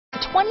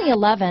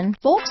2011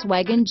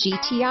 Volkswagen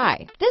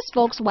GTI. This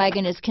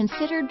Volkswagen is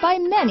considered by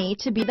many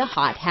to be the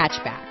hot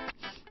hatchback.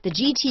 The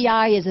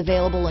GTI is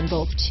available in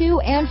both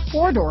 2- and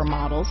 4-door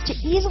models to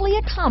easily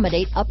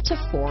accommodate up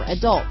to 4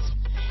 adults.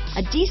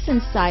 A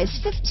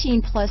decent-sized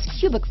 15-plus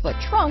cubic foot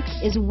trunk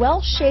is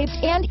well-shaped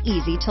and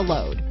easy to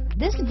load.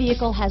 This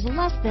vehicle has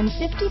less than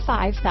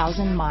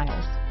 55,000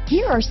 miles.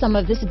 Here are some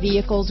of this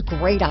vehicle's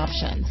great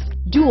options: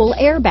 dual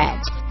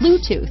airbags,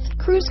 Bluetooth,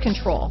 cruise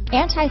control,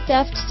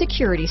 anti-theft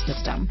security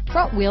system,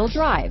 front-wheel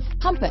drive,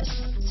 compass,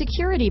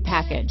 security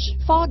package,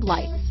 fog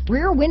lights,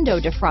 rear window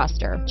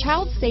defroster,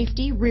 child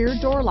safety rear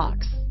door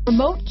locks,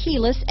 remote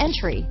keyless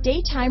entry,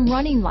 daytime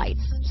running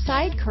lights,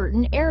 side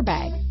curtain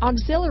airbag,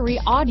 auxiliary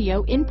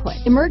audio input,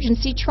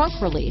 emergency trunk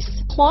release,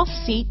 cloth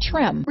seat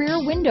trim, rear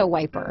window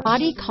wiper,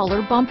 body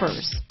color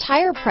bumpers,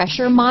 tire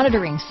pressure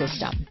monitoring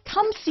system.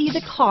 Come see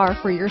the car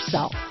for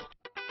yourself.